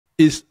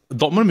is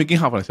Dortmund making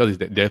hard for themselves is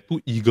that they're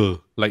too eager.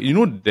 Like,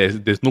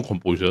 there's no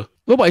composure.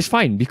 No, but it's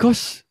fine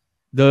because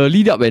the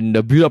lead up and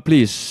the build up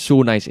play is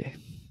so nice.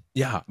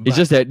 Yeah. It's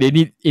just that they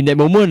need, in that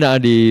moment,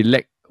 they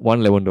lack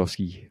one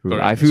Lewandowski.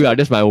 I feel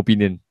that's my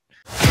opinion.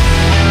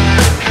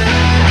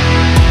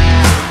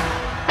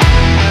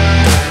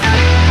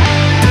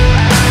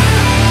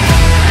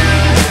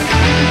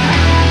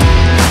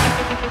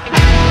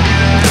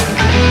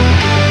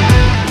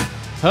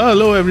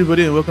 Hello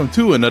everybody and welcome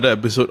to another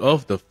episode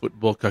of the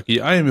Futbol Kaki.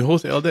 I am your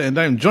host Elder and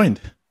I am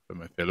joined by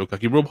my fellow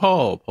Kaki bro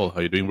Paul. Paul, how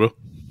you doing, bro?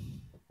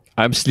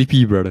 I'm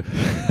sleepy, brother.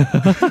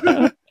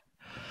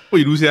 What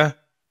you do, yeah?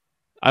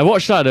 I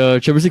watched the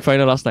Champions League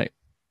final last night.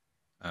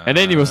 And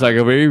then it was like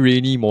a very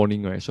rainy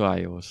morning, right? So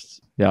I was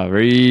had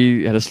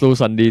a slow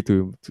Sunday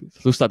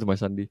slow start to my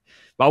Sunday.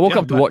 But I woke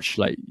up to watch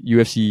like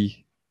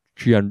UFC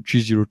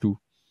 302.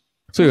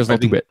 So it was not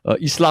too bad.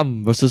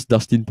 Islam versus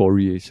Dustin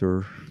Poirier,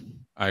 sir.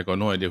 I got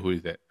no idea who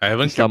is that. I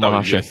haven't kept up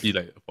with UFC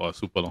like for a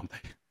super long time.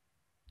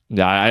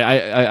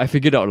 Yeah, I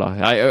figured out lah.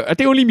 I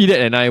think only me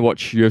and I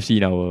watch UFC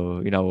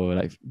in our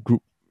like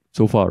group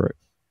so far, right?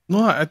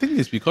 No, I think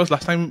it's because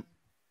last time,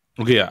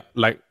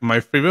 like my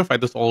favorite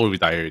fighters all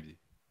retired already.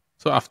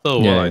 So after a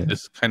while, I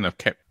just kind of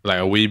kept like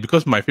away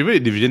because my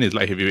favorite division is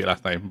light heavyweight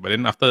last time. But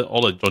then after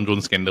all the Jon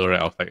Jones scandal, right,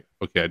 I was like,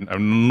 okay,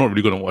 I'm not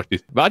really gonna watch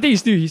this. But I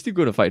think he's still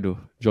gonna fight though,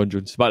 Jon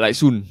Jones. But like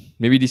soon,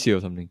 maybe this year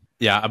or something.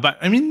 Yeah, but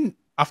I mean,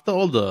 after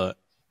all the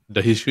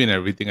history and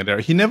everything,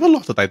 he never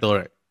lost the title,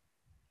 right?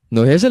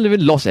 No, he hasn't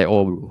even lost at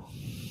all, bro.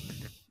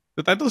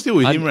 The title's still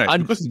with him, right?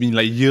 Because it's been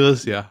like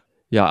years, yeah.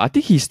 Yeah, I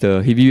think he's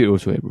the heavyweight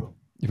also, bro.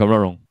 If I'm not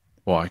wrong.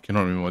 Wow, I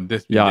cannot remember.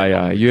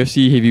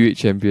 UFC heavyweight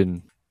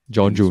champion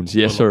Jon Jones.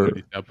 Yes, sir.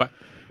 Yeah, but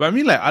I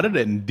mean, like, other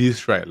than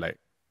this, right? Like,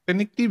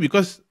 technically,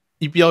 because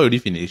EPL already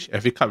finished,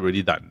 FA Cup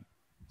already done.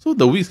 So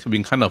the weeks have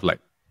been kind of like,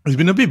 it's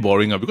been a bit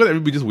boring, because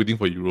everybody's just waiting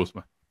for Euros,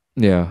 man.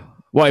 Yeah.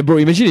 Why, bro?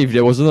 Imagine if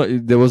there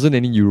wasn't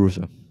any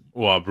Euros.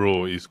 Wow,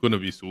 bro, it's gonna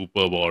be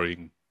super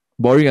boring.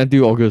 Boring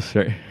until August,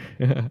 right?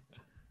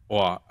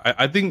 Wow,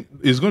 I think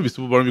it's gonna be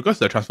super boring because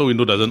the transfer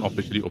window doesn't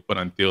officially open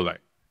until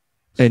like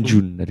end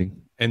June, I think.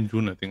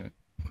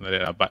 Like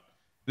that. But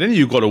then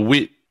you gotta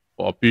wait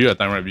for a period of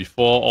time, right,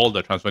 before all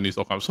the transfer news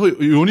all come. So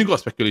you only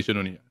got speculation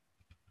only.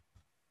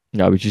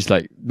 Yeah, which is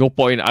like no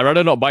point. I'd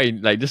rather not buy,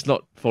 like just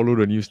not follow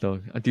the news now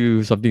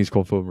until something is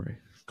confirmed, right?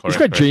 Correct, it's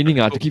quite draining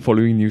to keep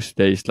following news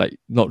that is like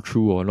not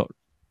true or not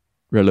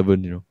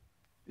relevant, you know.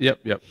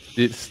 Yep.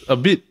 It's a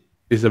bit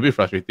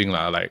frustrating,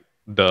 lah. Like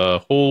the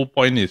whole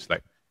point is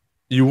like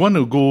you want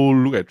to go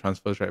look at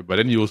transfers, right? But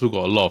then you also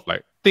got a lot of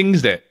like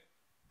things that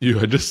you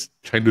are just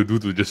trying to do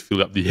to just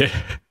fill up the air.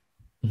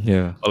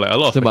 Yeah. Or like a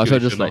lot of so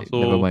speculation. just like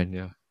so never mind,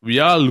 yeah. We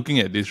are looking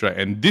at this, right?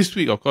 And this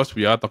week, of course,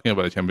 we are talking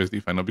about the Champions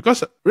League final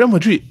because Real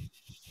Madrid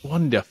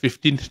won their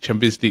 15th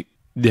Champions League.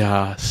 They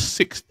are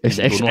sixth. It's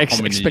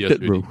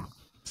expected, bro.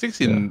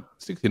 Six in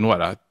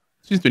what?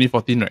 Since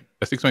 2014, right?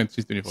 The sixth one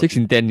since 2014. 6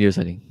 in 10 years,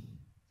 I think.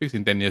 6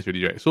 in 10 years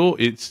already, right? So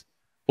it's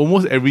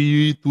almost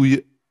every 2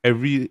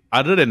 years,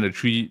 other than the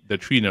three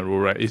in a row,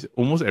 right? It's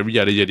almost every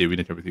other year they win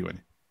the Champions League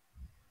one.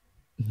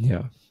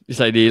 Yeah. It's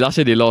like last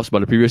year they lost, but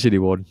the previous year they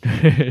won.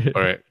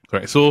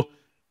 Correct. So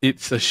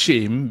it's a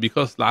shame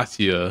because last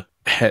year,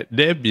 had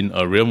there been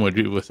a Real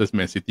Madrid versus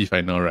Man City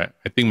final, right?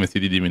 I think Man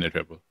City didn't win the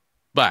treble.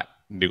 But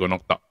they got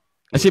knocked out.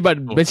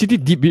 Man City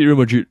did beat Real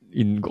Madrid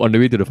on the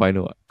way to the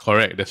final.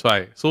 Correct, that's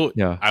why. So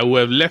yeah. I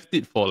would have left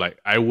it for like,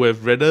 I would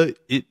have rather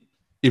it,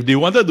 if they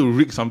wanted to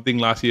rig something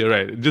last year,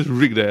 right? Just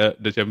rig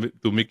the champion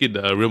to make it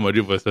the Real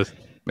Madrid versus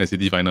Man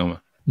City final. Man.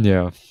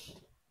 Yeah.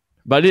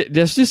 But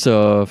there's this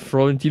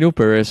Florentino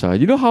Perez.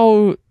 You know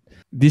how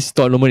this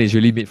tournament is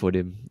really made for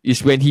them?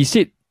 It's when he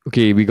said,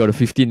 okay, we got a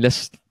 15,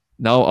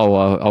 now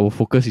our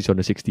focus is on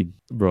the 16.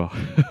 Bro.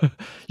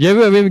 You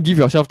ever even give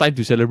yourself time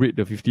to celebrate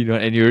the 15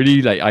 one and you're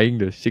already like eyeing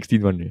the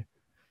 16 one? Eh?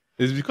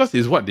 It's because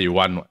it's what they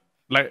want. What?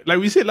 Like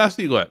we said last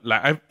week, what?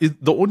 Like it's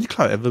the only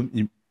club I ever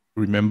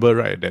remember,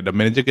 right, that the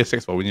manager gets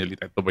sacked for winning a league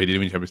title, but he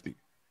didn't win Champions League.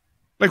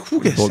 Like who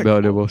gets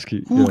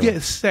sacked? Who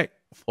gets sacked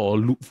for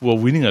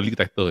winning a league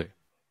title? Eh?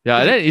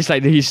 Yeah, then it's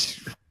like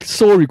his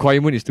sole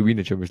requirement is to win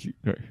the Champions League.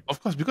 Right?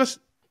 Of course, because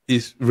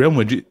it's Real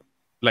Madrid.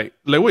 Like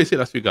what you said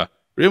last week,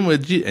 Real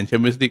Madrid and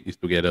Champions League is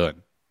together.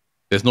 One.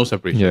 There's no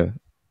separation.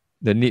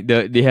 Yeah,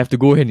 they have to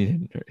go hand in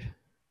hand.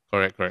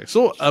 Right? Correct.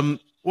 So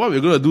what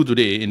we're gonna do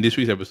today in this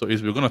week's episode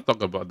is we're gonna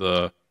talk about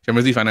the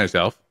Champions League final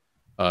itself.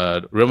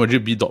 Real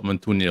Madrid beat Dortmund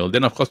 2-0.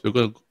 Then of course we're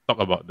going to talk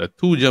about the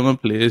two German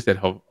players that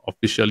have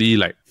officially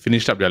like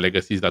finished up their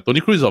legacies.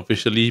 Toni Kroos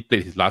officially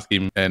played his last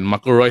game and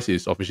Marco Reus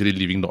is officially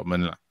leaving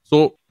Dortmund.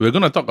 So we're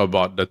going to talk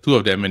about the two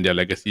of them and their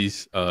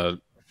legacies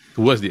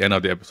towards the end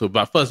of the episode.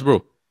 But first,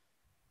 bro,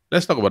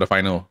 let's talk about the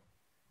final.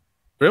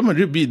 Real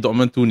Madrid beat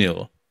Dortmund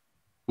 2-0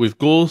 with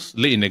goals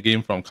late in the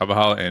game from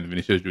Carvajal and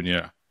Vinicius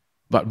Jr.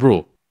 But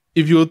bro,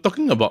 if you're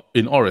talking about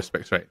in all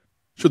respects, right,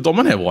 should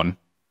Dortmund have won?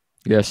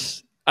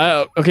 Yes.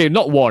 Okay,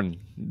 not won.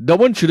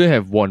 Dortmund shouldn't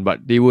have won,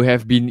 but they will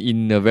have been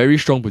in a very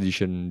strong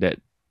position that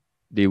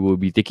they will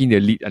be taking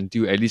the lead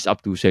until at least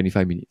up to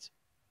 75 minutes.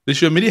 They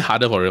should have made it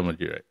harder for Real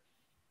Madrid, right?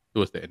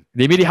 towards the end.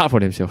 They made it hard for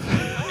themselves.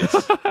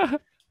 Yes.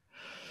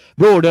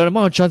 Bro, the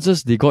amount of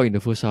chances they got in the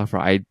first half,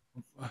 right?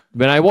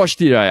 When I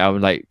watched it, right, I'm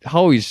like,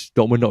 how is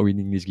Dortmund not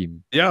winning this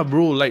game? Yeah,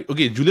 bro. Like,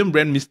 okay, Julian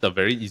Brand missed a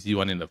very easy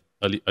one in the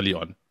early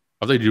on.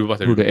 After he dribbled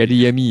past Bro, the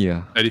everybody.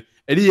 Adeyemi,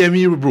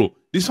 Adeyemi, bro.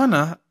 This one,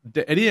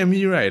 the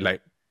Adeyemi, right?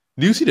 Like,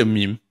 do you see the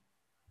meme?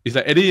 It's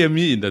like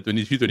Adeyemi in the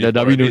 23-24. The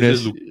Darwin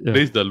Nunes.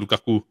 There's the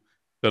Lukaku.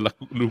 The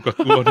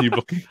Lukaku one,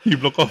 he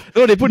block off.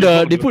 No, they put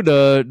the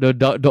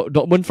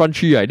Dortmund front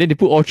three, right? Then they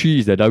put all three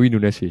is the Darwin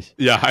Nunes face.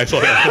 Yeah, I saw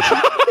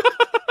that.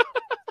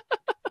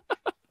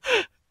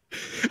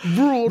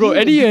 Bro,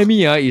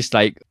 Adeyemi is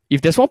like,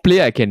 if there's one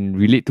player I can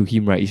relate to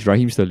him, right, it's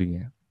Raheem Sterling.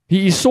 Yeah.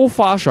 He is so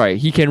fast, right?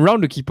 He can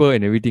round the keeper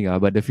and everything,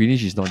 but the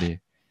finish is not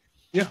there.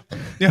 Yeah,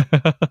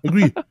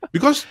 agree.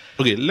 Because,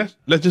 okay, let's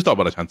just talk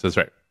about the chances,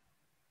 right?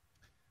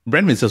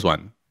 Brand misses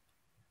one.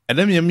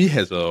 Adeyemi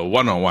has a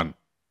one-on-one.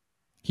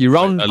 He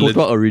round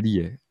Courtois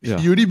already. Yeah.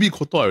 He already beat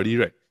Courtois already,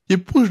 right? He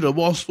pushed the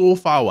ball so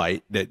far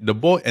wide that the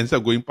ball ends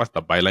up going past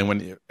the byline.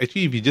 When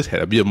actually, if he just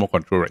had a bit more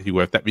control, right, he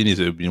would have tapped in. It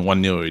would have been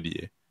 1-0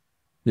 already.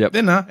 Yep.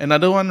 Then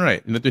another one,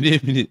 right, in the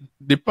 28th minute,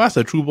 they pass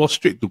a through ball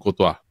straight to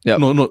Courtois. Yep.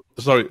 No,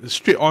 sorry,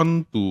 straight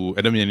on to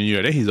Adeyemi.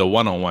 Right? Then he's a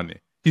one-on-one.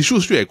 He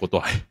shoots straight at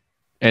Courtois.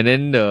 And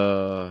then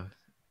there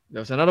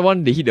was another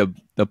one, they hit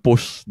the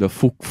post, the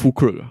full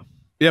crook.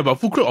 Yeah, but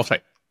full crook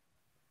offside.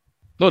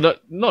 No,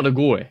 not the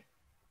goal.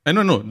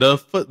 No.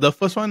 The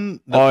first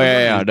one.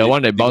 The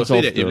one that bounced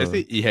off. If let's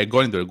say he had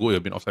gone into the goal, it would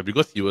have been offside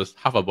because he was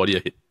half a body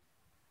ahead.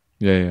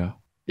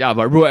 Yeah,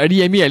 but bro,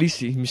 Adeyemi at least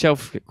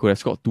himself could have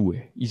scored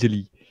 2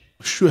 easily.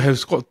 Should have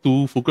scored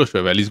 2. Fulcrum should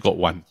have at least got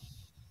 1.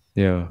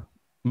 Yeah.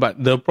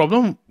 But the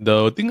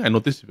thing I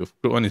noticed with the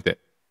Fulcrum one is that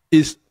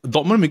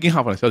Dortmund making half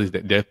of themselves is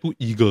that they're too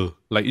eager.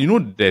 Like,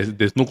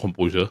 there's no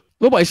composure.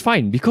 No, but it's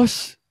fine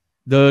because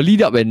the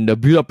lead up and the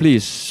build up play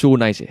is so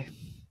nice.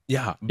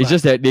 Yeah. It's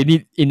just that they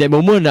need, in that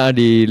moment,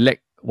 they lack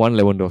one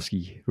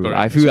Lewandowski. Correct.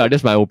 I feel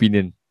that's my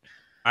opinion.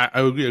 I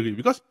agree.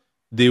 Because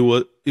it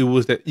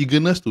was that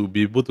eagerness to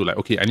be able to like,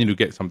 okay, I need to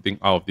get something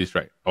out of this,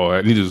 right? Or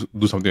I need to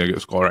do something to get a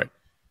score, right?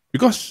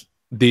 Because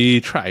they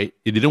tried,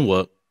 it didn't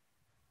work.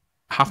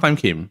 Halftime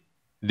came.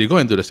 They go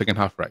into the second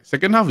half, right?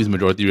 Second half is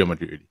majority Real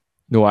Madrid already.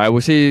 No, I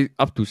would say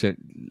up to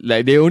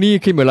like they only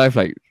came alive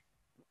like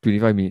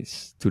 25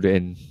 minutes to the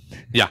end.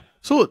 Yeah.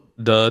 So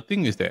the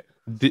thing is that,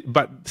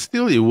 but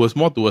still it was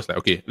more towards like,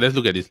 okay, let's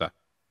look at this lah.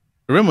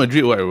 Real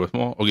Madrid, it was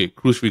more, okay,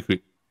 Kroos free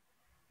kick.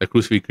 The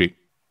Kroos free kick.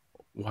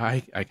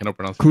 Why I cannot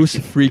pronounce Kroos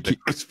free kick.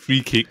 Kroos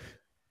free kick.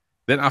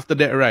 Then after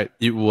that, right,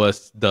 it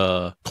was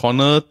the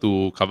corner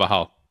to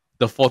Carvajal.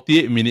 The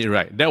 48th minute,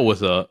 right, that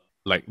was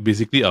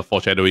basically a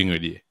foreshadowing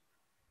already.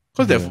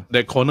 Because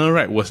that corner,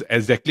 right, was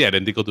exactly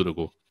identical to the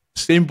goal.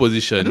 Same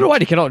position. I don't know why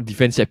they cannot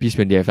defend set piece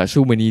when they have like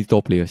so many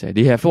tall players.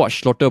 They have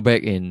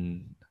Schlotterbeck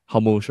and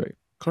Hummels, right?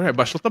 Correct,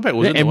 but Schlotterbeck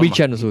wasn't then Emre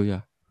Can also,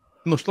 yeah.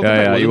 No,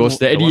 Schlotterbeck it was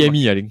the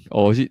Adeyemi, I think.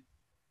 Or was it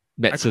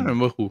Madsen? I can't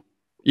remember who.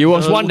 It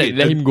was one that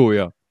let him go,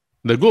 yeah.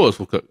 The goal was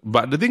Fulcrum.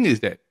 But the thing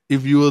is that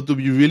if you were to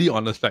be really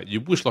honest, like,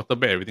 you push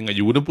Schlotterbeck everything, like,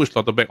 you wouldn't push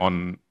Schlotterbeck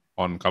on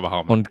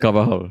Carvajal. On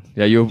Carvajal.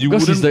 Yeah,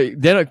 because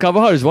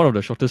Carvajal is one of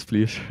the shortest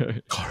players.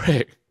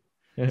 Correct.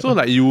 So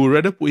like you would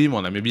rather put him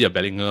on like maybe a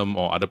Bellingham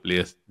or other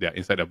players that are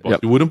inside the box.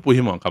 Yep. You wouldn't put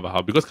him on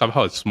Carvajal because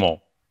Carvajal is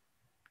small.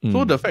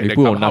 So the fact that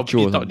Carvajal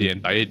beat out the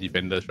entire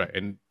defenders, right,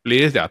 and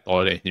players that are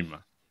taller than him,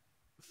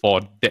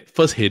 for that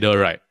first header,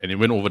 right, and it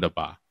went over the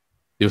bar,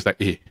 it was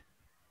like, hey,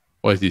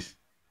 what is this?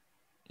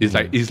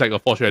 It's like a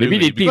foreshadowing.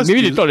 Maybe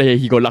they thought that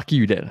he got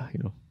lucky with that,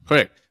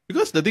 Correct.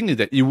 Because the thing is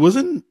that it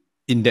wasn't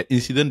in that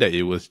incident that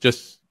it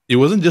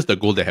wasn't just the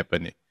goal that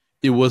happened.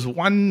 It was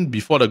one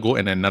before the goal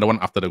and another one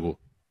after the goal.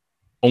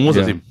 Almost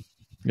the same.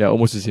 Yeah,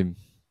 almost the same.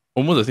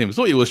 Almost the same.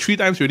 So it was 3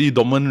 times already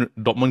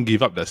Dortmund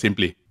gave up the same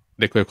play.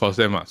 That could have cost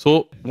them.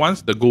 So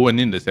once the goal went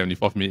in the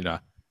 74th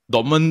minute,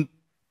 Dortmund,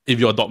 if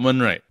you're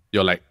Dortmund, right,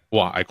 you're like,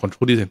 wow, I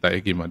control this entire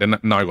game. Then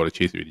now I got to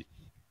chase already.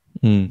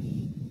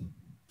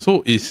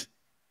 So it's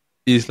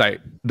like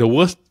the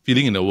worst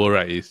feeling in the world,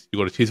 right, is you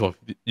got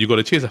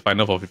to chase a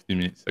final for 15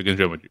 minutes against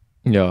Real Madrid.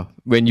 Yeah,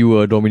 when you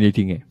were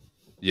dominating.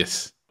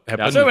 Yes.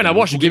 So when I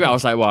watched the game, I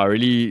was like, wow,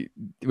 really,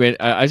 when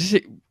I just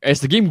say,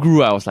 as the game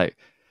grew, I was like,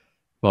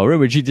 well, Real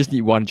Madrid just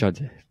need one chance.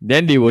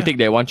 Then they will take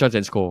that one chance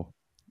and score.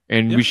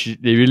 And which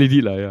they really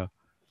did, yeah.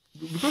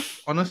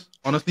 Because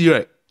honestly,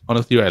 right,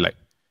 like,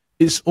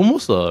 it's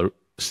almost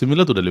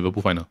similar to the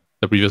Liverpool final,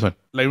 the previous one.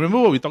 Like, remember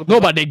what we talked about?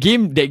 No, but that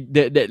game,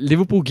 that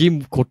Liverpool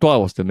game, Courtois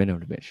was the man of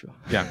the match.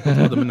 Yeah,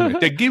 Courtois was the man of the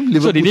match. That game,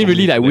 Liverpool. So they didn't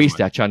really waste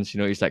their chance,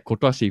 It's like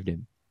Courtois saved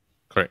them.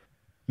 Correct.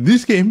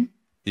 This game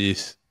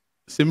is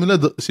similar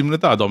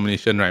to our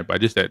domination, right?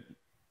 But just that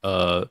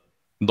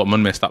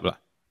Dortmund messed up.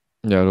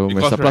 Yeah,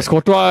 messed up. Plus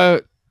Courtois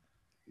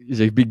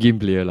is a big game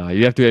player.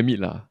 You have to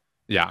admit.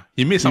 Yeah,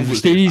 he made some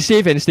good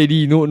safe and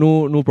steady,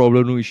 no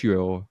problem, no issue at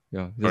all.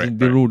 Yeah.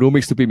 Don't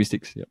make stupid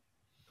mistakes. Yeah.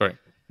 Correct.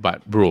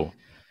 But bro,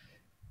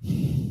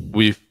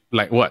 with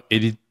like what,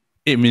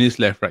 88 minutes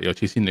left, right? You're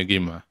chasing the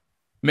game.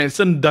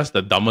 Madsen does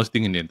the dumbest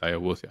thing in the entire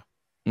world.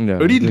 Yeah.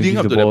 Already leading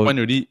up to that point,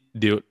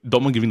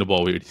 Dortmund giving the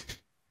ball away already.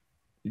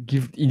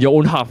 Give in your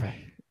own half.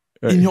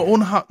 Right? In your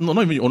own half, no,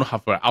 not even your own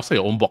half, right? Outside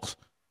your own box.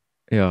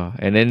 Yeah,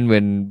 and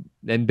then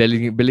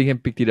Bellingham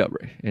picked it up,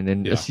 right? And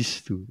then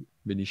assist to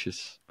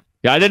Vinicius.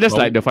 Yeah, that's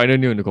like the final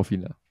nail in the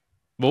coffin.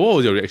 But what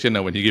was your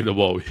reaction when he gave the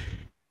ball away?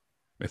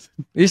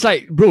 It's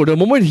like, bro, the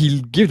moment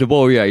he gave the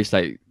ball away, it's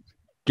like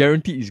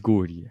guaranteed it's goal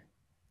already.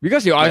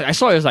 Because I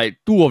saw it was like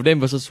two of them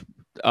versus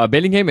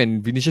Bellingham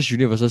and Vinicius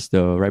Junior versus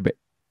the right back.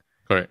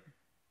 Correct.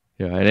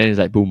 Yeah, and then it's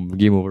like boom,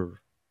 game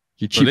over.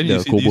 He chipped then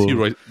the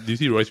Kobo. do you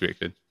see Roy's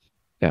reaction?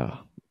 Yeah,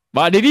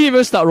 but they didn't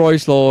even start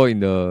Royce Law in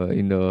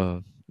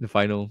the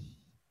final.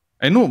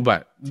 I know,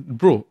 but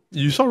bro,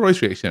 you saw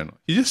Roy's reaction.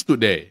 He just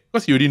stood there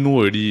because he already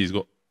know he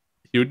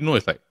already know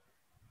it's like,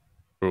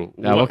 bro.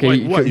 Yeah, what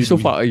so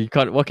far he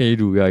can't. What can he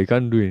do? Yeah, he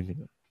can't do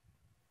anything.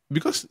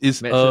 Because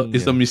it's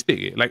a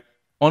mistake. Like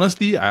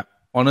honestly,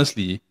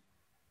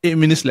 8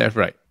 minutes left,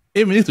 right?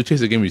 8 minutes to chase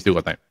the game, we still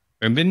got time.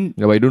 And then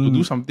but don't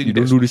do something. You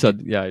don't do this.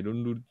 Yeah, I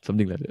don't do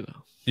something like that.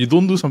 You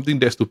don't do something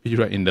that stupid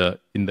right in the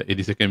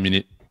 82nd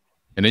minute,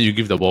 and then you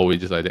give the ball away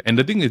just like that. And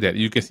the thing is that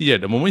you can see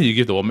at the moment he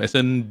give the ball,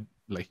 Madison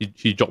like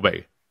he jogged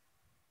back.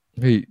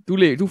 Hey, too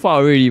late, too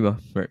far already, ma.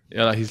 Right?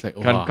 Yeah, like, he's like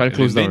can't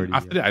close down already.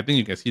 After that, I think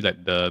you can see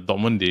like the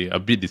Dortmund they a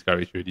bit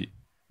discouraged already.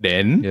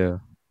 Then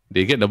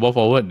they get the ball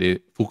forward, they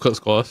Foucault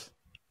scores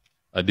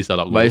a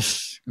disallowed goal. But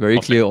it's very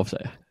clear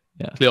offside.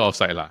 Yeah, clear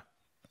offside lah.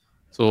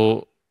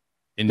 So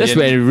that's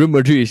when Real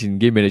Madrid is in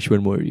game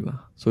management mode already, ma.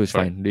 So it's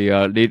fine. They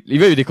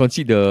even if they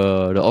concede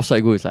the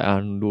offside goal, it's like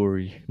don't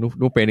worry,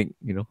 no panic,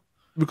 you know.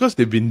 Because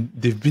they've been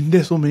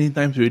there so many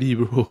times already,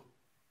 bro.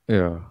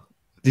 Yeah,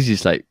 this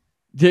is like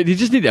they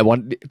just need that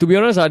one. To be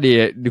honest,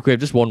 they could have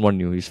just won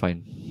 1-0. It's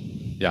fine.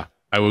 Yeah,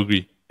 I will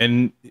agree.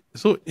 And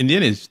so in the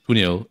end, it's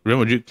 2-0. Real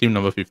Madrid claim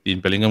number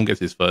 15. Bellingham gets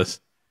his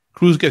first.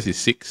 Kroos gets his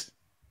 6.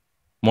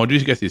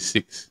 Modric gets his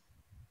 6.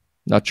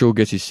 Nacho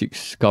gets his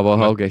 6.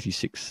 Carvajal gets his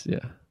 6. Yeah.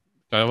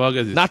 Carvajal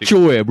gets his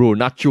Nacho, 6. Bro.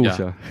 Nacho,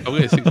 yeah.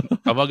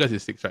 Carvajal gets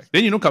his 6, right?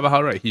 Then you know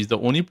Carvajal, right? He's the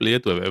only player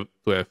to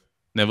have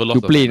never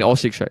lost. To play in all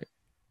 6, right?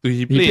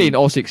 He played in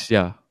all 6,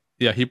 yeah.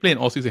 Yeah, he played in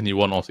all 6 and he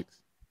won all 6.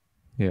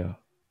 Yeah.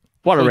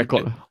 What a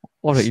record.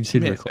 What an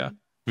insane record. Yeah.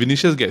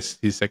 Vinicius gets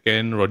his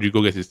 2nd.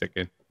 Rodrigo gets his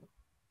 2nd.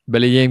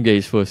 Bellingham gets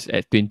his first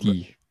at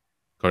 20.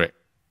 Correct.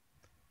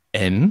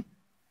 And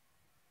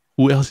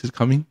who else is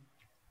coming?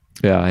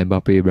 Yeah,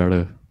 Mbappe,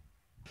 brother.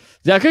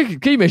 Yeah, can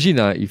you imagine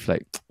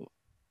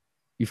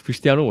if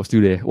Cristiano was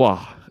still there?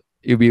 Wow,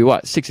 it'll be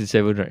 6 and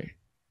 7, right?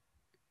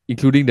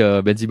 Including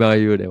the Benzema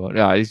year, that one.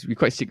 Yeah, it'll be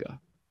quite sick.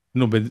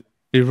 No, but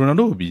if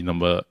Ronaldo would be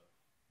number...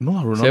 No,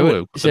 Ronaldo would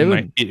have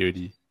gotten 9-8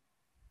 already.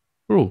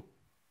 Bro,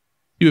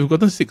 you have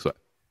gotten 6, what?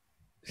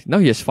 Now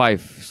he has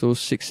 5, so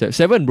 6, 7.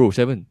 7, bro,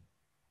 7.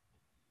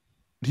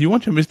 He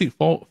won Champions League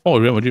 4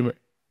 Real Madrid, right?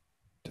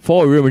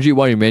 4 Real Madrid,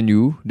 1 in Man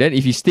U. Then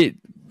if he stayed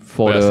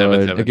for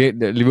seven.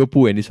 The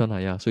Liverpool and this one,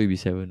 yeah, so it'll be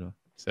 7.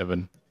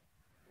 7.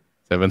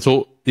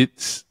 So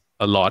it's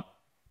a lot.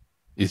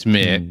 It's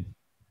mad.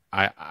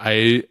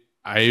 I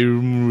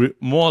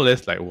more or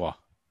less like, wow.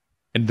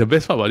 And the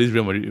best part about this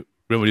Real Madrid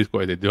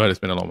squad is that they don't have to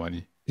spend a lot of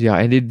money. Yeah,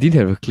 and they didn't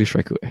have a clear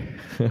striker.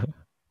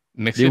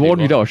 They won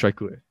without a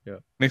striker. Yeah.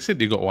 Next year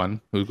they got one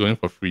who's going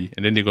for free,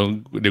 and then they're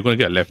going to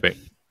get a left back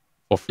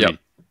for free. Yep.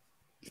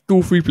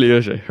 2 free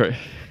players, right?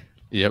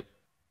 Yep.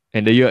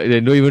 And the year they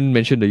don't even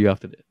mention the year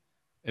after that.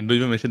 And don't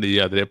even mention the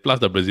year after that, plus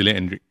the Brazilian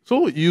Endrick.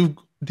 So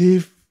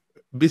they've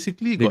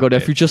basically got their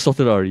future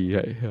sorted already,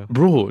 right? Yeah.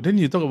 Bro, then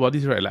you talk about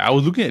this, right? Like I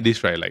was looking at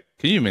this, right? Like,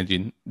 can you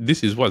imagine?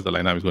 This is what the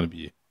lineup is going to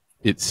be.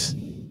 It's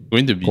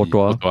going to be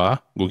Courtois,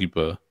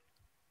 goalkeeper,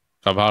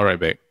 Carvajal right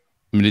back,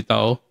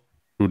 Militao,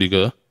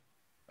 Rudiger,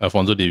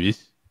 Alphonso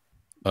Davies,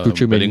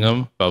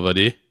 Bellingham,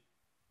 Valverde,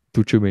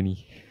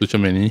 Tuchemani,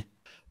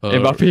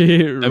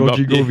 Mbappe,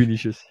 Rodrigo,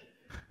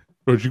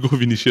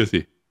 Vinicius.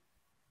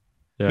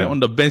 Yeah. Then on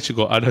the bench you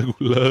got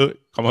Adagula,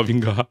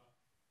 Kamavinga,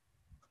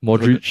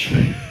 Modric,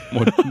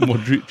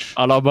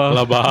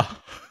 Alaba.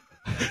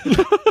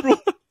 Bro.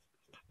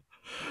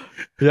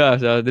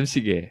 Yeah, them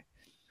sick.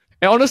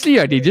 And honestly,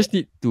 they just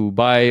need to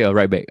buy a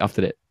right back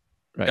after that,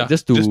 right? Yeah,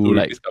 just to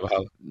like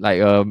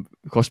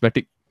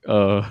cosmetic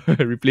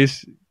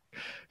replace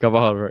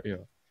Carvajal, right? Yeah.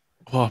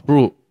 Wow,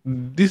 bro,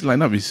 this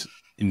lineup is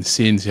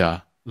insane,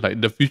 yeah.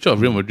 Like the future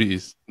of Real Madrid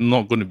is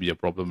not going to be a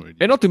problem already.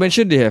 And not to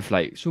mention they have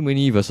like so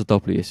many versatile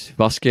players.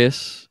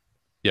 Vasquez.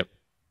 Yep.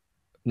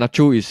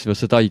 Nacho is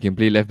versatile. He can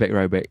play left back,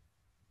 right back.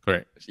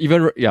 Correct.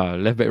 Even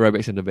left back, right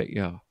back, centre back.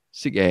 Yeah.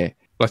 Sick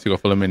Plus you got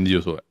Ferland Mendy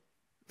also.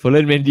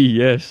 Ferland Mendy,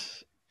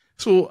 yes.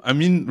 So I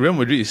mean Real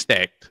Madrid is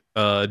stacked.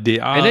 They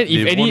are. And then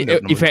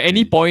if at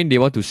any point they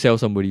want to sell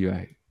somebody,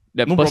 right?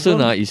 That person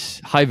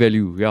is high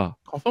value. Yeah.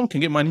 Confirm can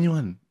get money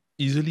one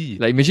easily.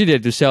 Like imagine they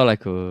have to sell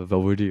like a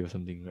Valverde or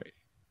something, right?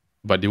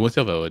 But they won't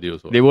sell Valverde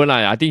also. They won't.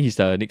 I think he's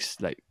the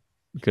next like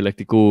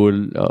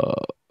Galactico.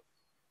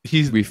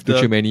 He's with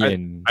Tuchemani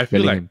and I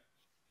feel Bellingham.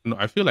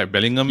 I feel like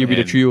Bellingham. He'll be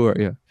the trio, right?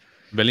 Yeah.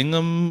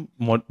 Bellingham,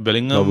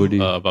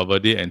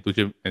 Valverde, and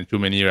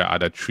Tuchemani are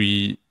the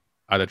three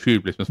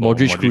replacements for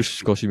Modric,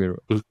 Kroos, Casemiro.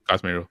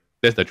 Casemiro.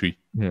 That's the 3.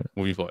 Yeah.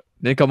 Moving forward.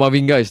 Then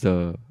Kamavinga is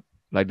the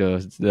like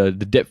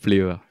the depth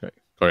player. Right?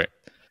 Correct.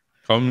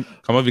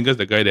 Kamavinga's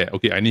the guy that,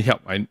 okay, I need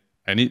help. I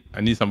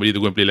need somebody to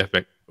go and play left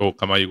back. Oh,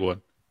 Kama, you go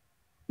on.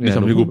 I need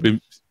somebody to go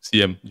play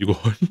CM. You go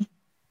on.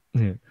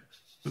 Yeah.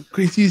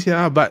 Crazy,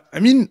 yeah. But I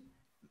mean,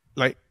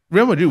 like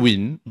Real Madrid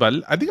win.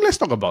 But I think let's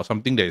talk about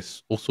something that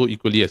is also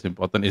equally as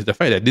important is the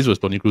fact that this was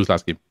Toni Kroos'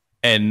 last game.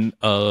 And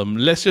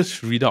let's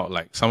just read out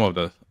like some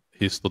of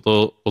his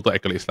total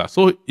accolades last.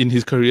 So in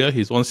his career,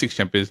 he's won 6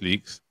 Champions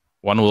Leagues,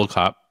 1 World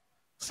Cup,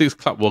 6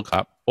 Club World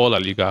Cup, 4 La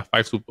Liga,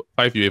 5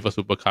 UEFA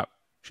Super Cup,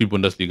 3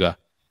 Bundesliga.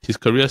 His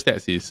career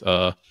stats is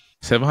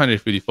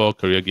 754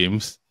 career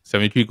games,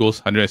 73 goals,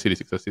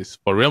 166 assists.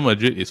 For Real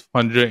Madrid, it's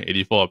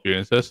 184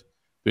 appearances,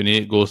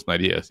 28 goals,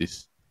 98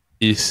 assists.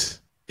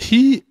 Is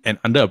he an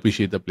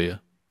underappreciated player?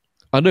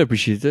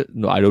 Underappreciated?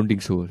 No, I don't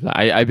think so.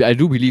 Like, I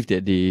do believe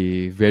that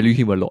they value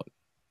him a lot.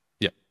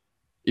 Yeah.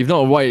 If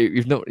not, why?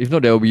 If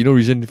not, there will be no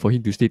reason for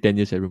him to stay 10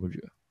 years at Real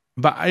Madrid.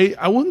 But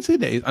I wouldn't say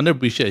that it's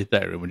underappreciated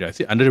at Real Madrid. I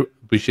say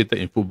underappreciated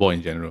in football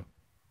in general.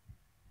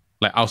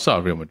 Like outside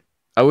of Real Madrid.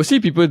 I would say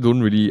people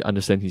don't really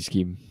understand his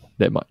game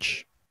that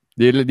much.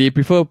 They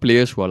prefer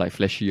players who are like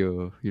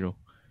flashier, you know.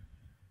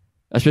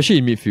 Especially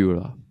in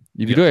midfield.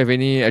 If you don't have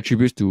any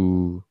attributes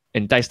to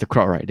entice the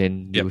crowd, right,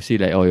 then they will say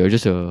like, oh, you're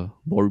just a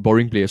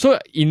boring player. So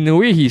in a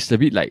way, he's a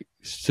bit like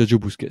Sergio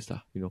Busquets,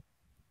 you know.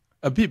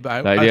 A bit,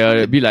 but like they are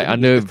a bit like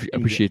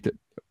underappreciated.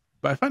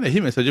 But I find that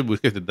him and Sergio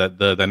Busquets,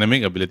 the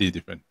dynamic ability is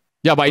different.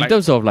 Yeah, but like, in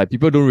terms of like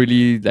people don't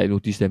really like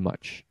notice them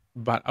much.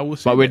 But I would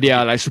say, but when they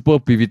are like super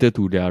pivotal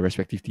to their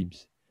respective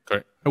teams.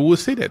 Correct. I would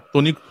say that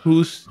Toni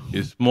Kroos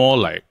is more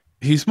like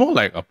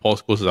a Paul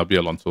Scholes, Xabi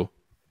Alonso.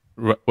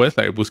 Whereas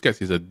like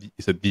Busquets is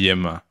a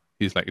DM.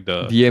 He's like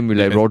the DM with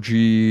like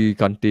Rodri,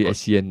 Kante,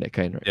 SCN, that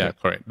kind, right? Yeah,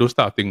 correct. Those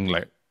type of thing,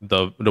 like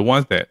the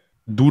ones that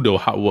do the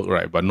hard work,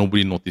 right, but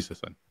nobody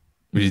notices one.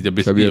 Which is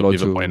basically the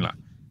favorite point.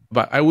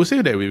 But I would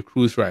say that with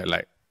Kroos, right,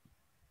 like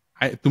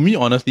to me,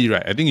 honestly,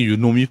 right, I think you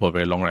know me for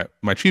very long, right?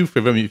 My 3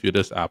 favorite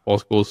midfielders are Paul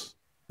Scholes,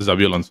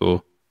 Xabi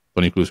Alonso,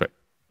 Toni Kroos, right?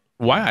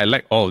 Why I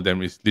like all of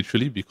them is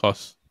literally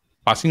because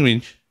passing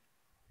range,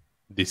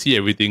 they see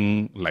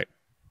everything like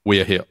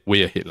way ahead.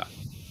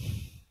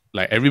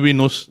 Like everybody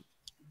knows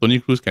Toni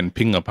Kroos can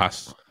ping a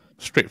pass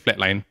straight flat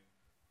line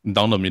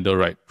down the middle,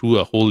 right, through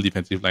a whole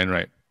defensive line,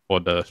 right, for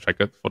the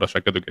striker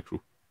to get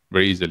through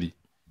very easily.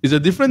 It's a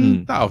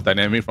different type of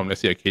dynamic from,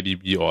 let's say, a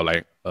KDB or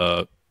like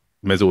Mesut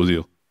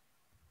Ozil,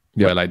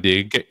 where like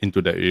they get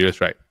into the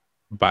areas, right.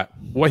 But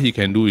what he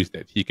can do is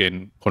that he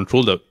can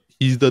control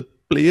he's the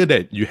player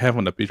that you have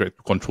on the pitch, right,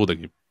 to control the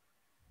game.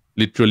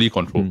 Literally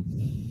control.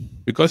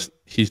 Because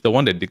he's the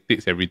one that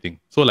dictates everything.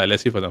 So like,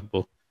 let's say, for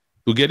example,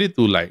 to get it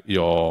to like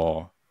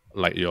your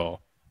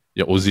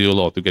Ozil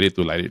or to get it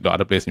to like the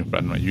other players in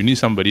front, right, you need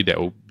somebody that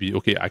will be,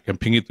 okay, I can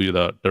ping it to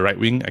the right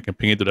wing, I can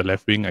ping it to the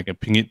left wing, I can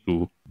ping it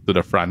to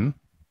the front,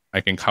 I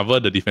can cover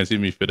the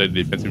defensive midfielder,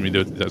 the defensive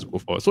midfielder to go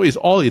forward. So it's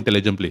all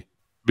intelligent play.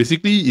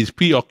 Basically, it's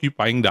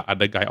preoccupying the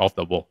other guy off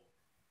the ball.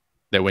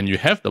 That when you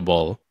have the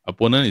ball,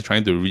 opponent is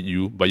trying to read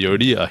you, but you're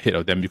already ahead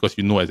of them because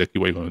you know exactly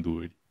what you're going to do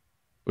already.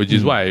 Which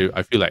is why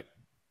I feel like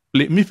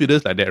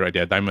midfielders like that, right,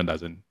 they're dime a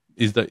dozen.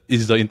 Is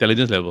the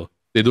intelligence level.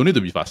 They don't need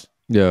to be fast.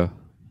 Yeah.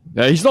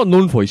 He's not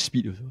known for his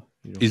speed also.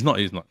 You know?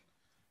 He's not.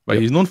 But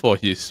he's known for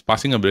his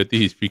passing ability,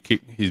 his free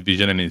kick, his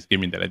vision, and his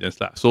game intelligence.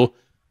 So,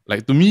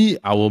 like, to me,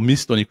 I will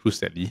miss Toni Kroos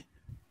sadly.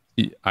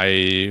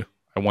 I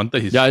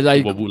wanted his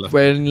boot.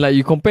 When like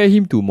you compare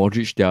him to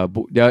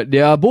Modric,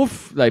 they are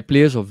both like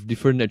players of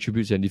different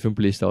attributes and different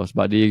play styles,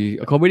 but they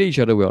accommodate each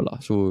other well.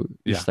 So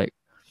it's like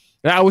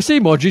I would say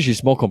Modric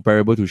is more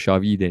comparable to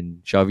Xavi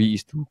than Xavi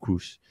is to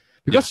Kroos.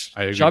 Because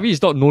Xavi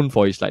is not known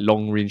for his like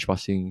long range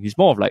passing. He's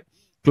more of like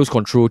close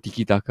control,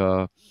 tiki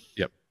taka.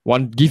 Yep.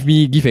 One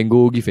give and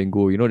go.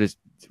 You know,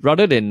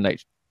 rather than like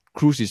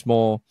Kroos is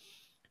more.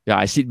 Yeah,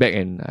 I sit back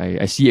and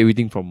I see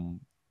everything from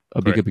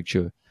a bigger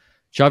picture.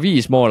 Xavi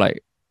is more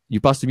like you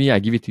pass to me, I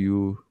give it to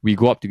you. We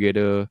go up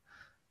together.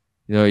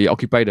 You know, you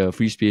occupy the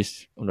free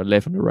space on the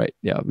left and the right.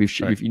 Yeah, with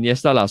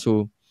Iniesta lah.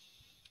 So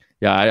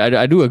yeah,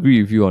 I do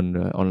agree with you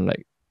on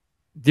like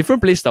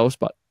different play styles,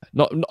 but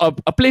not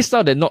a play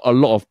style that not a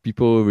lot of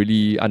people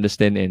really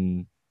understand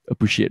and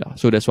appreciate.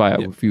 So that's why I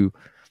would feel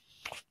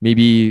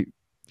maybe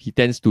he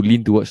tends to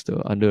lean towards the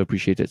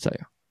underappreciated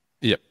side.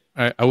 Yeah,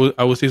 I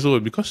would say so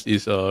because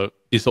it's an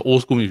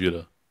old school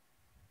midfielder,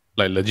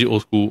 like legit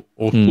old school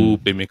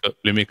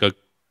playmaker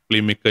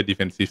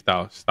defensive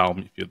style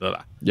midfielder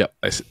lah. Yeah,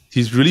 like,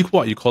 he's really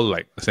what you call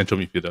like a central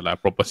midfielder, like a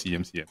proper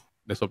CM.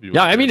 That's what people.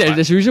 Yeah, I mean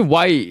there's a reason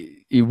why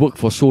it worked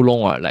for so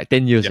long. Like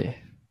 10 years.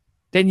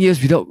 10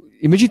 years without,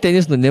 imagine 10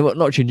 years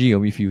not changing your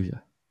midfield.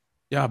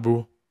 Yeah,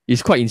 bro.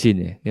 It's quite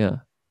insane.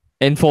 Yeah.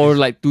 And for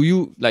like, to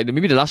you, like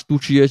maybe the last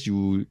 2-3 years,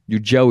 you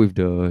gel with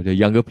the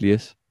younger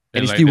players.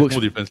 And it like, still works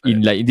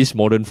in this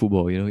modern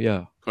football, you know?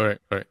 Yeah.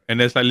 Correct. And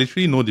there's like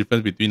literally no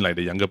difference between like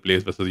the younger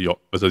players versus you.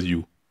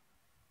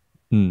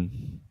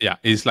 Yeah,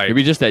 it's like...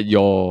 Maybe just that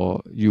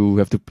you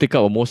have to take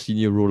up a more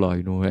senior role,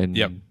 you know, and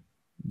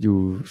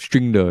you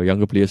string the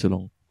younger players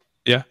along.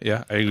 Yeah,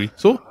 I agree.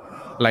 So,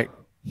 like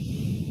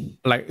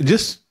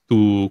just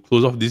to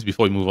close off this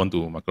before we move on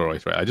to Marco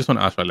Reus, right? I just want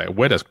to ask, right, like,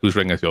 where does Kroos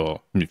rank as your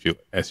midfield,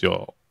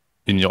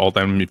 in your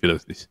all-time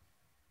midfielders list?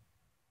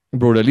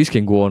 Bro, the list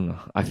can go on,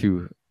 I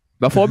feel.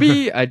 But for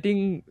me, I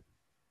think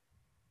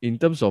in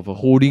terms of a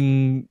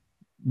holding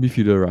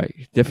midfielder,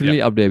 right,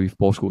 definitely up there with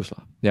Paul Scholes.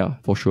 Yeah,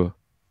 for sure.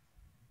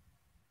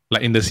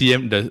 Like in the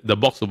CM, the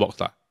box-to-box,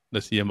 the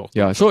CM box.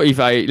 Yeah, so if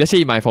let's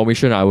say in my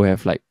formation, I will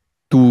have like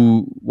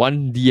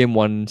one DM,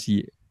 one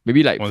C,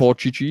 maybe like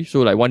 4-3-3.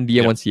 So like one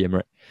DM, one CM,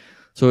 right?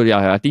 So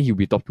yeah, I think he'll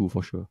be top 2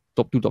 for sure.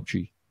 Top 2, top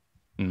 3.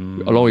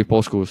 Along with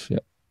Paul Scholes, yeah.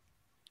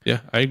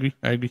 Yeah, I agree.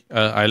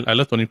 I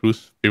love Toni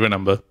Kroos. Favorite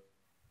number.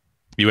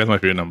 He wears my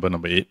favorite number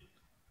 8.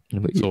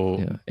 Number 8. So,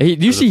 yeah. Hey,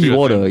 do you see he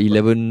wore the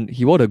 11?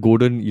 He wore the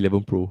golden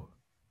 11 Pro.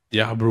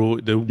 Yeah,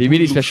 bro. They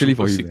made it specially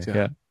for him.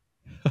 Yeah.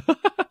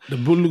 The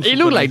bull looks. It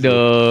looked like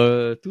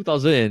the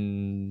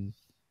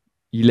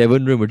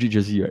 2011 Real Madrid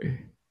jersey, right?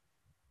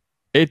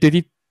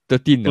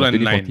 2013 or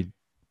 2014.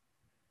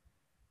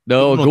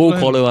 The gold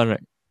collar one,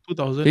 right?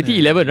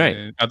 2011, right?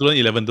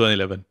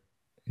 2011.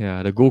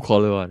 Yeah, the gold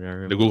collar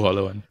one. The gold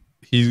collar one.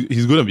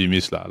 He's gonna be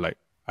missed, lah. Like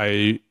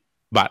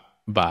but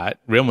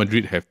Real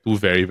Madrid have 2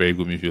 very, very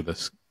good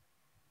midfielders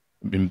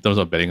in terms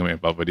of Bellingham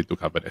and Mbappe to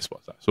cover that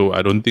spot. So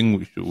I don't think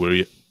we should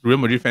worry. Real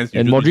Madrid fans,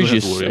 and Modric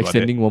is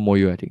extending 1 more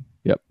year, I think.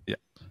 Yep. Yeah.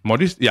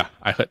 Modric, yeah,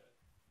 I heard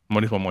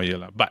Modric 1 more year,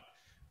 lah. But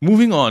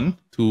moving on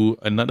to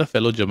another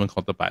fellow German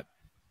counterpart,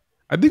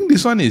 I think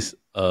this one is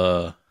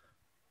a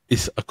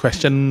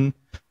question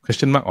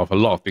mark of a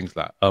lot of things,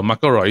 lah.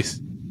 Marco Reus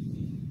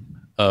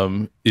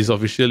is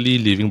officially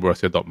leaving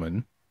Borussia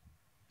Dortmund.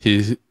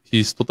 His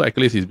total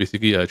accolades is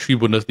basically 3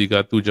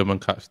 Bundesliga, 2 German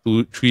Cups,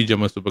 3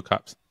 German Super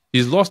Cups.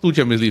 He's lost 2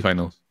 Champions League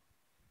finals.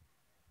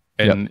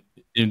 And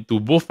into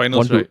both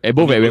finals, right? And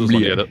both at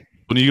Wembley.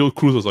 Toni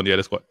Kroos was on the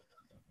other squad.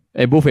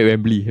 And both at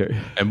Wembley. Right?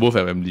 And both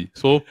at Wembley.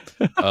 So,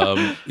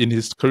 in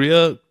his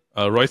career,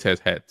 Reus has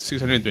had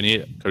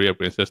 628 career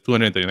appearances,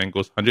 239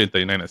 goals,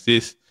 139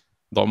 assists.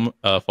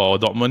 For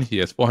Dortmund, he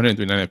has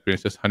 429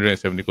 appearances,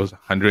 170 goals,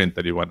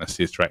 131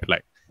 assists, right?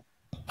 Like,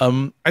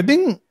 I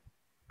think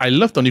I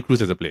love Toni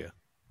Kroos as a player.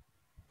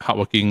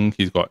 Hardworking,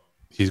 he's got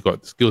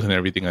skills and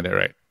everything like that,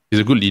 right?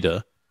 He's a good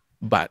leader.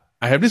 But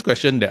I have this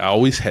question that I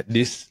always had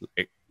this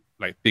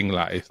like thing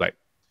lah. It's like,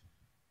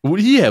 would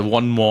he have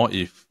won more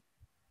if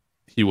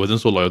he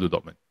wasn't so loyal to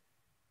Dortmund?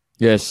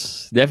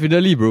 Yes,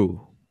 definitely,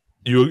 bro.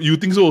 You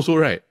think so also,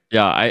 right?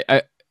 Yeah,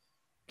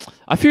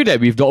 I feel that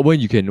with Dortmund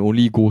you can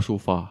only go so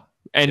far.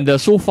 And the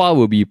so far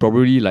will be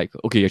probably like,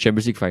 okay, a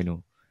Champions League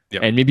final.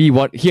 Yep. And maybe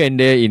one here and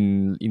there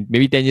in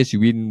maybe 10 years you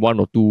win 1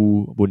 or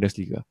 2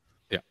 Bundesliga.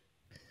 Yeah.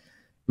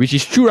 Which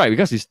is true, right?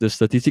 Because the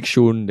statistics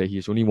shown that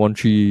he's only won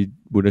 3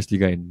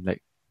 Bundesliga and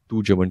like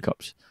 2 German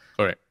Cups.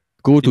 Correct.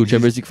 Go to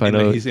Champions League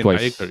final his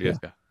twice. Career,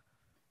 yeah.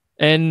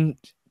 And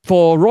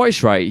for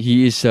Reus, right,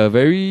 it's a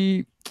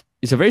very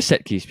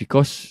sad case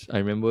because I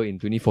remember in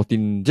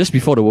 2014, just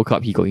before the World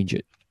Cup, he got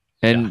injured.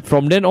 And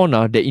from then on,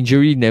 the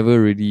injury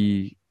never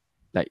really,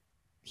 like,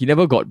 he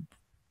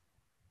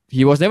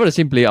was never the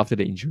same player after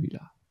the injury.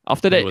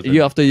 After that,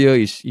 year after year,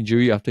 is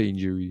injury after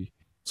injury.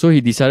 So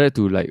he decided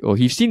to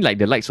he's seen like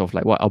the likes of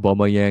like what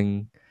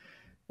Aubameyang,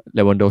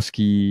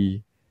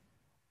 Lewandowski,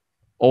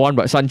 or one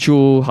by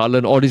Sancho,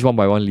 Haaland, all this one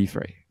by one leave,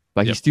 right?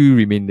 But he still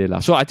remained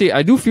there. So I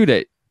do feel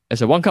that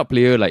as a One Cup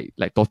player like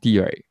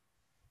Totti, right?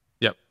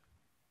 Yep.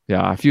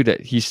 Yeah, I feel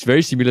that he's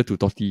very similar to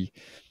Totti.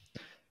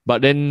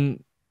 But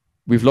then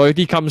with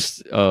loyalty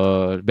comes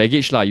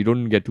baggage lah. You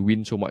don't get to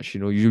win so much.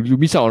 You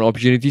miss out on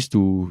opportunities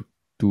to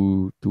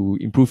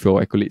improve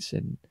your accolades.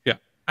 And yeah,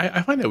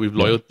 I find that with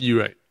loyalty,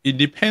 right, it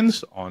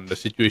depends on the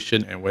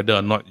situation and whether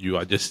or not you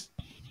are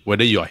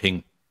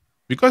heng.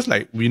 Because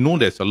like we know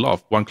there's a lot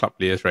of One Club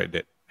players, right,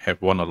 that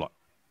have won a lot.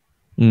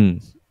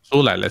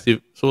 So let's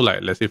say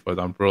for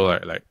example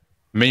like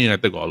Man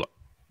United got a lot.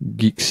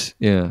 Giggs,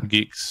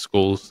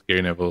 Scholes,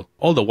 Gary Neville,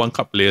 all the One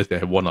Cup players that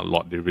have won a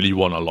lot, they really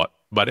won a lot.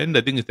 But then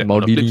the thing is that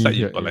on the flip side,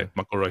 you've got like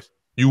Marco Reus.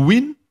 You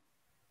win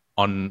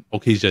on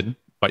occasion,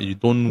 but you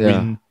don't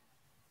win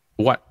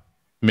what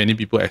many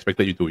people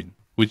expected you to win,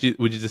 which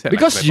is the sad.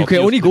 Because you can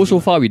only go so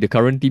far with the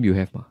current team you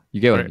have, ma.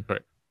 You get what I mean?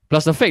 Correct.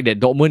 Plus the fact that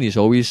Dortmund is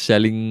always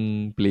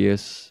selling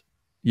players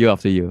year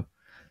after year,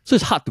 so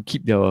it's hard to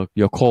keep your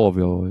core of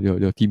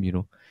your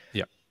team.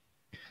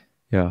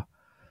 Yeah.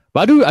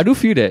 But I do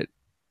feel that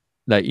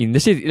like in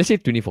let's say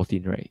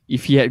 2014, right?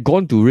 If he had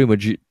gone to Real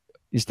Madrid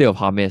instead of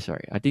James,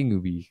 right? I think it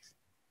would be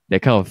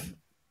that kind of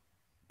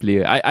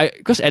player.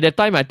 Because at that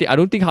time I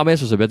don't think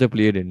James was a better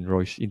player than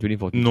Reus in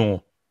 2014.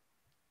 No.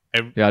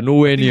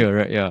 Nowhere near,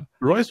 right? Yeah.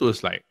 Reus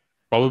was like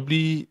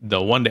probably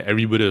the one that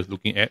everybody was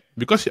looking at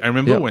because I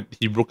remember when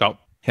he broke out,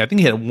 I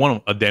think he had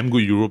won a damn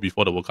good Euro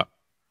before the World Cup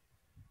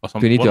or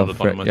something.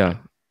 2012, right? Yeah.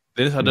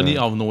 Then suddenly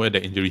out of nowhere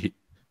the injury hit.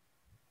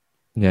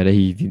 Yeah, that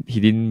he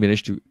didn't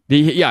manage to.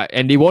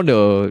 And they won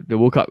the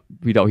World Cup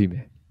without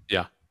him.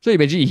 Yeah. So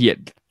imagine he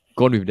had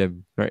gone with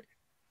them, right?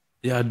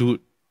 Yeah, dude.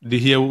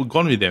 He had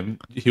gone with them.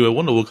 He would have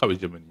won the World Cup with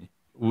Germany,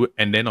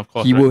 and then of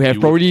course he would have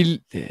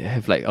probably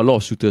have like a lot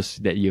of suitors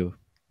that year.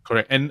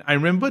 Correct. And I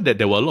remember that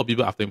there were a lot of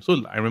people after him.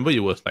 So I remember it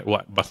was like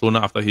what? Barcelona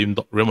after him,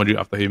 Real Madrid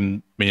after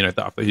him, Man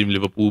United after him,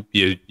 Liverpool,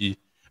 PSG.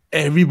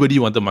 Everybody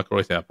wanted Marco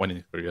Reus at a point in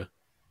his career.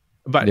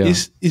 But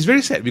it's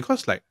very sad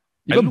because like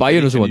even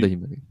Bayern also wanted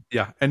him. I think.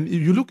 Yeah. And if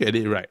you look at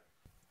it, right,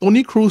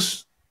 Toni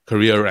Kroos'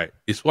 career, right,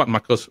 is what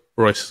Marco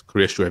Reus'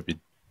 career should have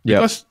been.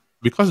 Because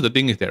the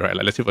thing is that, right,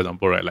 like let's say for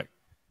example, right, like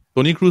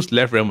Toni Kroos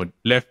left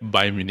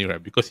Bayern Munich,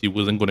 right, because he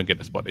wasn't going to get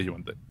the spot that he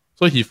wanted.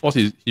 So he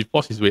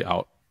forced his way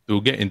out to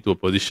get into a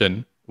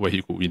position where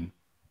he could win.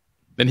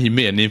 Then he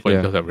made a name for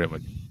himself at Real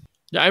Madrid.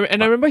 Yeah, I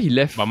remember he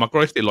left. But Marco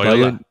Reus stayed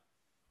loyal.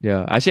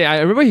 Yeah, I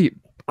remember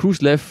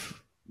Kroos left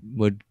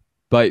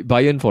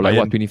Bayern for like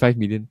what, 25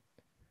 million?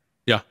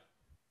 Yeah.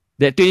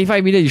 That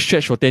 25 million you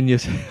stretch for 10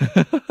 years.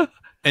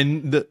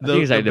 And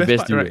the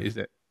best part, right, is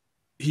that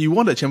he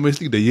won the Champions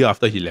League the year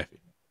after he left.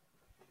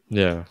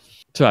 Yeah.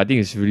 So I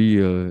think it's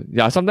really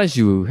sometimes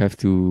you have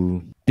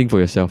to think for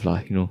yourself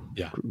lah, you know.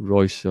 Yeah.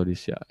 Royce, all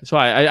this, yeah. So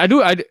I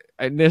do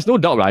there's no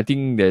doubt lah. I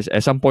think there's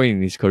at some point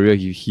in his career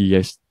he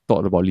has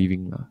thought about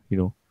leaving lah, you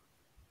know.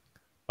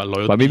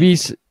 But maybe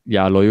it's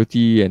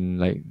loyalty and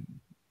like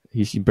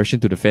his impression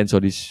to the fans, all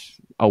this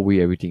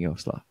outweigh everything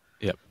else lah.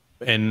 Yeah.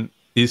 And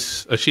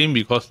it's a shame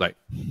because like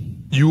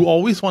you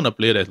always want a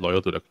player that's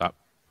loyal to the club.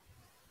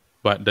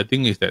 But the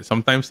thing is that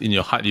sometimes in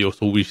your heart you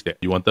also wish that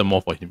you wanted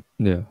more for him.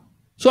 Yeah.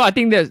 So I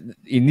think that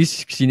in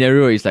this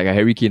scenario, it's like a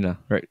Harry Kane,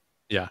 right?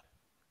 Yeah.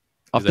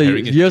 After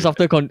years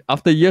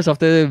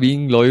after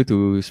being loyal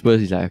to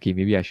Spurs, he's like, okay,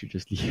 maybe I should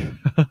just leave.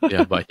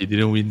 Yeah, but he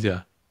didn't win,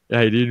 yeah.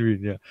 Yeah, he didn't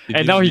win, yeah.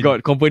 And now he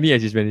got Company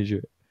as his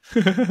manager.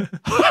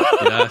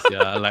 Yes,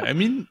 yeah. Like I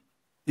mean,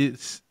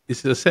 it's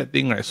a sad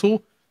thing, right?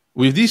 So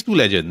with these two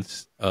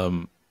legends,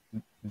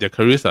 their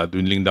careers are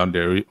dwindling down.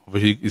 There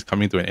obviously is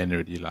coming to an end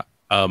already, lah.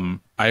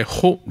 I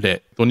hope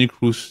that Toni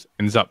Kroos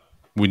ends up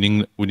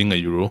winning a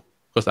Euro.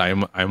 Because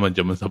I'm a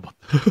German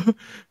supporter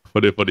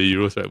for the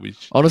Euros, right?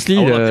 Which honestly,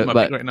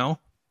 right now.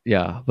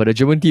 Yeah, but the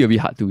German team will be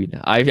hard to win.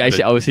 I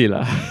would say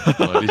lah.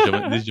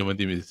 This German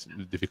team is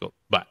difficult,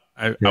 but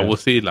I will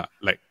say lah,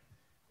 like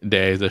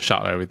there is a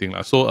shout and everything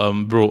lah. So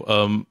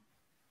bro,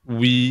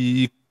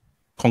 we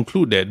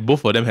conclude that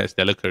both of them had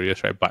stellar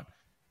careers, right? But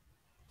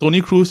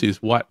Toni Kroos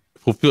is what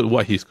fulfilled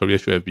what his career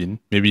should have been,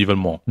 maybe even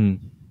more.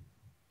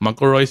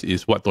 Marco Reus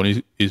is what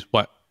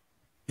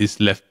is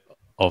left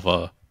of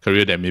a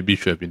career that maybe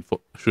should have been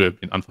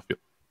unfulfilled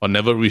or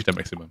never reached the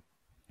maximum.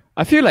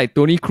 I feel like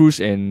Toni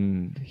Kroos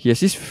he has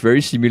this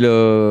very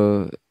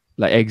similar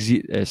like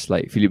exit as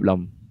like Philipp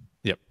Lahm.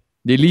 Yep.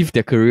 They leave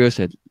their careers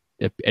at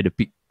the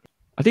peak.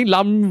 I think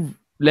Lahm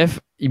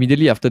left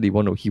immediately after he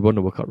won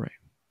the World Cup, right?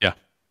 Yeah.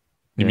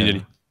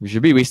 Immediately. Which is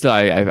a bit wasted.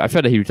 I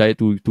felt that he retired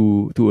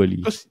too early.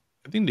 Because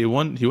I think he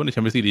won the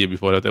Champions League the year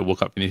before that World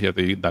Cup finished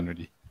after he done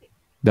already.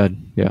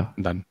 Done.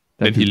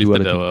 Then he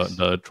lifted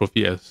the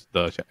trophy as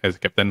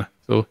captain.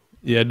 So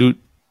yeah, dude,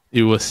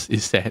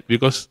 it's sad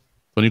because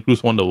Toni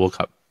Kroos won the World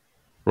Cup,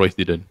 Royce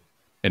didn't,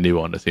 and they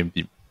were on the same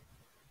team.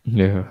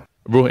 Yeah,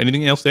 bro.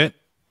 Anything else to add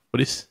for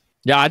this?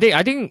 Yeah, I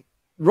think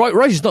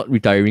Royce is not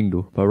retiring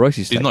though, but Royce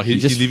is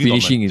he's just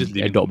finishing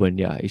at Dortmund.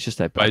 Yeah, it's just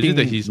like I think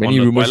that he's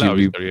many rumors he'll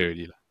be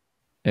already.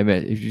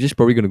 MLS, he's just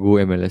probably gonna go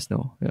MLS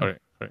now. Yeah.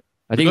 Correct.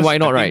 I think why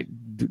not, right?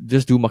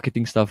 Just do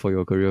marketing stuff for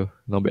your career.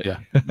 Not bad.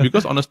 Yeah.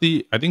 Because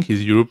honestly, I think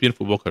his European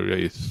football career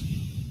is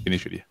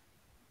finished already.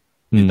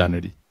 He's done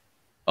already.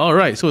 All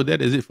right. So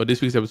that is it for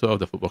this week's episode of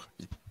the Futbol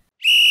Kaki.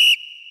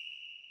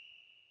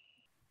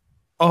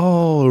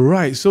 All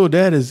right. So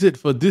that is it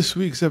for this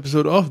week's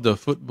episode of the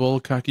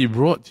Futbol Kaki,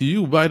 brought to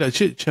you by the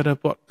Chit Chatter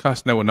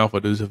Podcast Network. Now,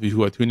 for those of you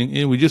who are tuning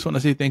in, we just want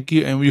to say thank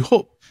you, and we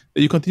hope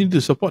that you continue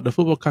to support the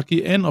Futbol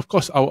Kaki and, of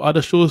course, our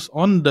other shows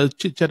on the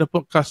Chit Chatter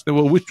Podcast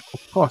Network, which,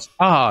 of course,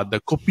 are the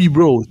Copy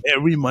Bros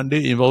every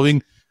Monday,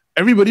 involving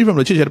everybody from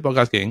the Chit Chatter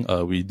Podcast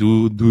gang. We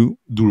do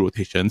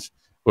rotations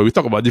where we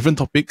talk about different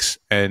topics,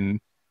 and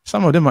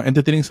some of them are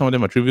entertaining, some of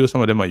them are trivial,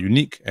 some of them are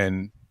unique,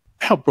 and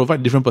help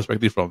provide different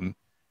perspective from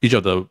each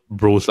of the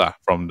bros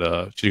from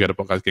the Chit Chatter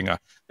Podcast gang.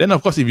 Then,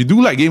 of course, if you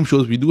do like game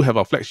shows, we do have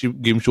our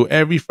flagship game show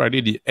every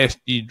Friday, the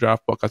SG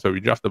Draft Podcast, where we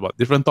draft about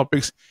different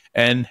topics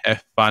and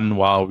have fun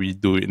while we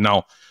do it.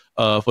 Now,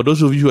 for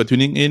those of you who are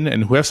tuning in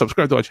and who have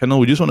subscribed to our channel,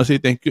 we just want to say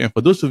thank you. And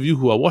for those of you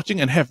who are watching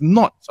and have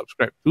not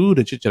subscribed to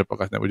the Chit Chatter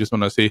Podcast Network, we just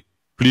want to say,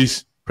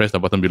 please press the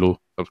button below,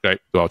 subscribe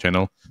to our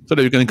channel, so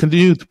that we can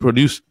continue to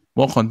produce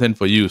more content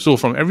for you. So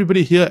from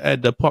everybody here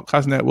at the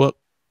Podcast Network,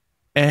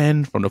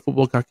 and from the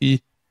Futbol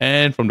Kaki,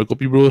 and from the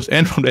Copy Bros,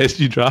 and from the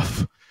SG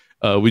Draft,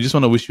 we just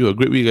want to wish you a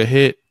great week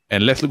ahead,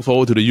 and let's look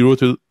forward to the Euro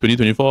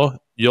 2024.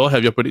 You all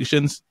have your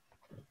predictions.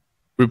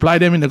 Reply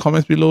them in the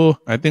comments below.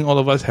 I think all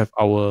of us have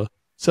our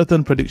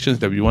certain predictions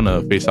that we want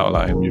to face out,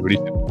 and we really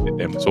did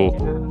them. So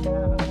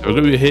have a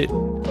great week ahead.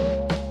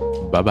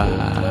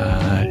 Bye-bye.